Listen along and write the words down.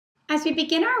as we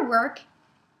begin our work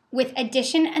with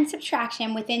addition and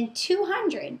subtraction within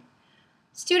 200,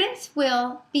 students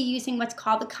will be using what's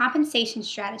called the compensation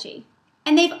strategy.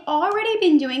 And they've already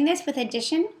been doing this with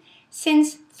addition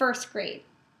since first grade.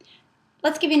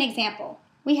 Let's give you an example.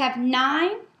 We have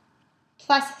 9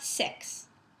 plus 6.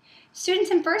 Students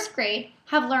in first grade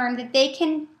have learned that they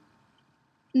can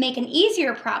make an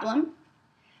easier problem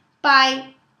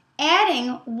by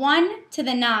adding 1 to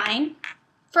the 9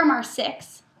 from our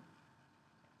 6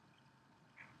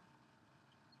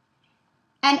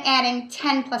 and adding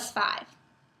 10 plus 5.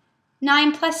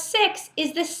 9 plus 6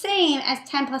 is the same as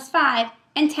 10 plus 5,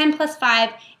 and 10 plus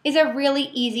 5 is a really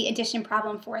easy addition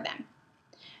problem for them.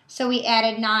 So we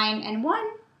added 9 and 1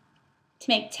 to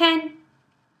make 10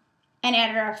 and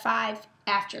added our 5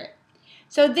 after it.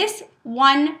 So this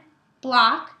one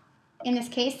block, in this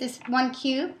case, this one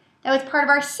cube, that was part of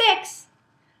our 6,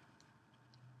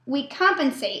 we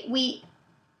compensate. We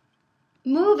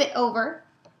move it over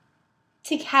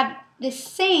to have the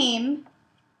same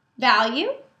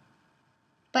value,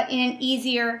 but in an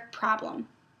easier problem.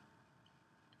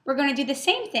 We're going to do the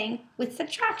same thing with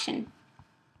subtraction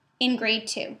in grade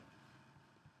 2.